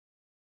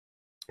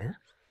Eh?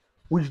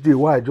 Which day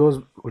why I just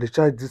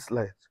recharge this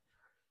light?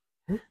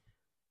 Eh?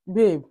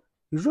 Babe.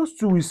 It's just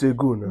 2 weeks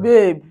ago now.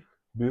 Babe.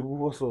 Babe,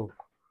 what's up?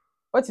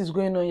 What is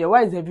going on here?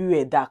 Why is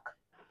everywhere dark?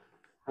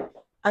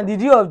 And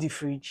did you off the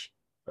fridge?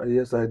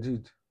 Yes, I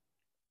did.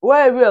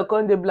 Why everywhere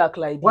can't they black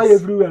like this? Why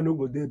everywhere no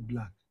go dey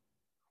black?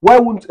 Why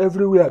won't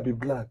everywhere be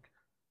black?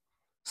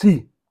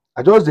 See,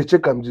 I just dey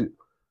check am.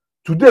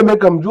 Today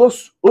make am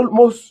just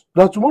almost,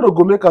 na tomorrow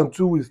go make am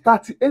 2 weeks.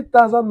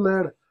 38,000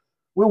 naira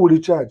wey we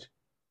recharge.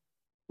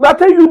 Na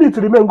 10 units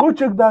remain. Go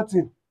check that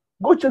thing.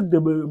 Go check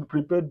the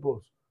prepaid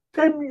box.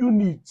 10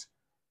 units.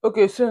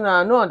 Okay, so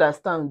now I no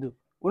understand though.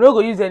 We no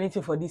go use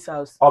anything for this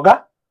house.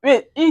 Oga?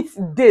 Wait, it's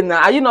day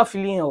now. Are you not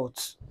feeling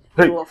hot?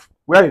 Hey,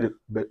 where you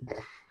dey?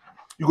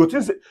 You go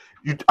think say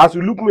as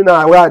you look me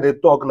now where I dey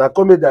talk, na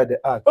comedy I dey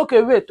act.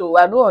 Okay, wait, oh,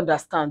 I don't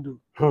understand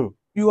though.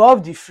 You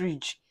off the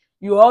fridge,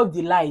 you off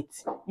the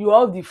light, you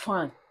off the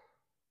fan.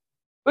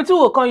 Wetin we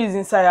go come use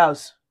inside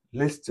house?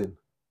 Listen,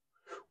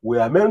 we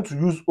are meant to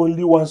use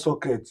only one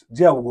socket.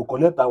 There we go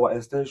connect our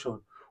extension.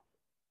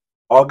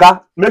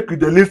 Oga, make you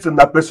dey listen.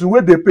 Na person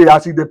wey dey pay,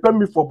 as e dey pay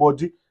me for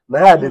body, na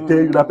I dey tell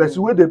you. Na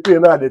person wey dey pay,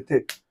 na I dey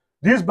tell.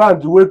 This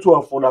band wey two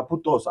of una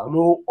put us, I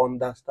no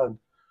understand.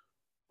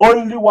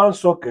 Only one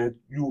socket,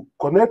 you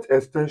connect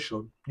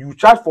extension, you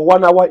charge for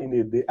 1 hour in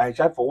a day, I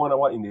charge for 1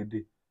 hour in a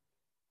day.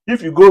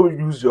 If you go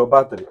use your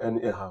battery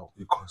anyhow,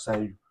 it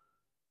concern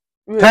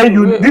you. 10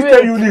 units, this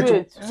 10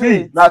 units,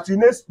 see, na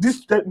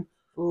this 10.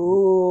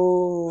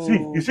 Oh. See,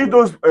 you see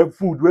those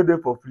food where they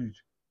for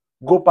fridge,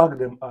 go pack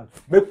them out,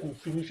 make we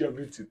finish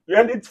everything.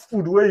 Any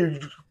food where you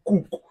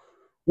cook,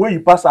 where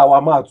you pass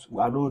our mouth,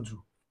 I no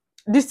do.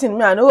 This thing,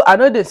 me, I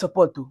know they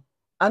support too.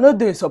 I know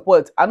they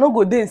support. I no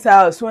go dey inside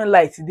house when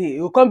light dey.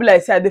 It will come be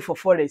like say I dey for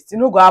forest. It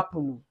no go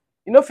happen.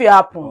 It no fit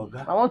happen.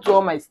 Okay. I want to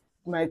all I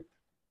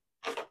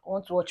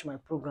want to watch my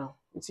program.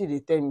 Until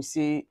they tell me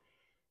say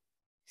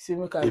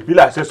make I. It be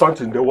like say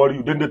something they worry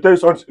you. Then they tell you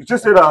something. You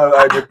just say that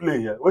I dey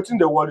play here. Wetin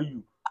they worry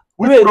you?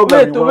 Which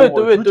program you want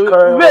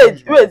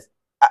watch? Wait.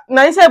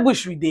 Now inside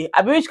bush we dey.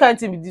 I be which kind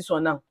thing be this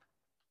one now?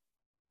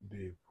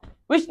 Babe.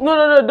 Which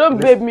no, don't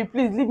babe me,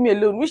 please leave me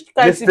alone. Which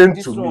kind of thing be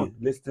this one?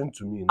 Listen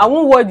to me. I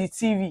won't watch the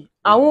TV.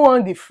 I won't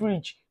on the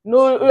fridge.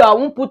 No, I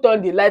won't put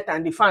on the light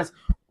and the fans.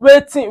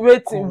 Wait.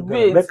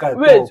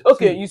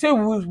 Okay, you say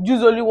we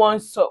use only one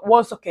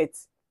socket.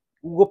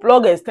 We go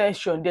plug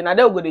extension. Then I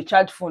then we go to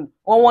charge phone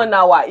 1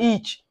 hour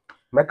each.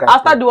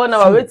 After the 1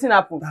 hour, waiting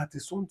happen. That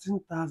is something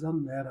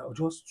 1,000 naira or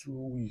just 2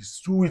 weeks.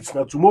 2 weeks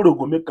now. Tomorrow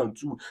go make am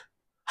 2.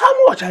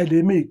 How much I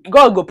dey make?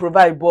 God go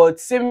provide, but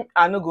same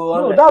I no go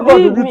on. No, that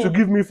God you need to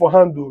give me for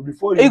hand though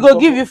before you. He go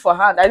give you for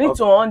hand. I need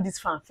to on this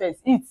fan first.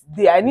 It's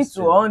there. I need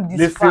to on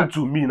this fan. Listen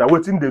to me. Now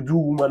wetin dey do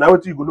woman. Now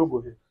wetin you go no go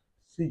here.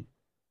 See.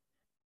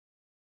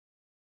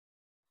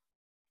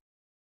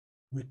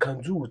 We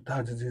can do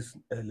without this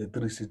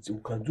electricity. We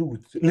can do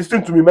with.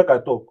 Listen to me, make I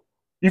talk.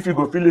 If you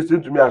go feel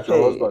listen to me as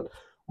your husband,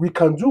 we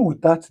can do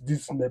without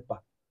this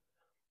NEPA.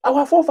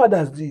 Our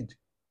forefathers did.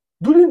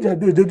 During their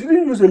day, they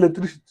didn't use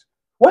electricity.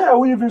 Why are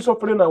we even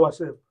suffering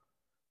ourselves?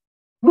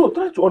 No,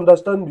 try to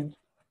understand me.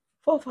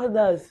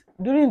 Forefathers,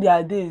 during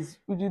their days,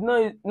 we did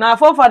not. Now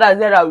forefathers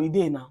era we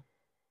dey now.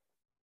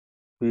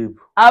 Babe.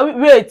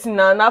 Wait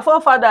now. Now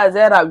forefathers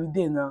era we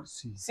dey now.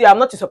 See, I'm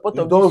not in support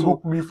of this. Don't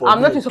hook me for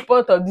I'm not in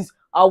support of this.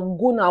 I'll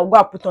go now. I'll go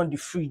and put on the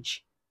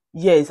fridge.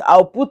 Yes,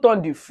 I'll put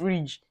on the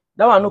fridge.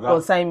 That one no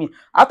concern me.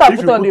 After I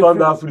put on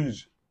the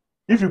fridge.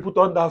 If you put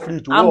on that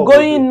fridge, I'm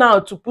going now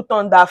to put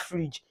on that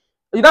fridge.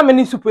 You know how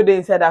many soup there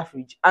inside that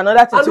fridge?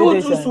 Another thing. I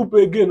don't do soup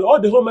again. All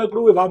the whole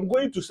microwave, I'm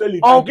going to sell it.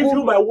 I give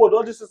you my word.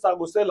 All this is I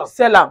go sell them.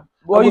 Sell them.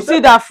 But you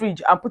see that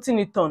fridge, I'm putting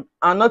it on,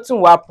 and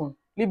nothing will happen.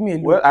 Leave me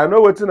alone. Well, I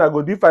know what thing I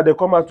go do. If I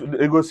come out,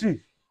 they go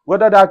see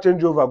whether that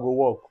changeover go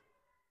work.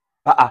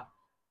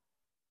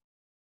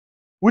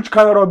 Which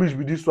kind of rubbish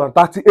be this one?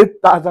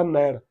 38,000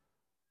 naira.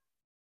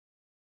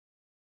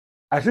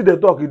 I see they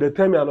talk. They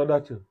tell me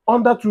another thing.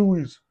 Under 2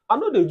 weeks, I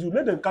know they do.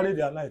 Let them carry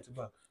their light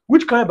back.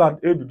 Which kind of band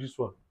aid be this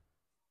one?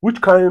 Which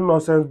kind of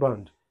nonsense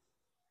band?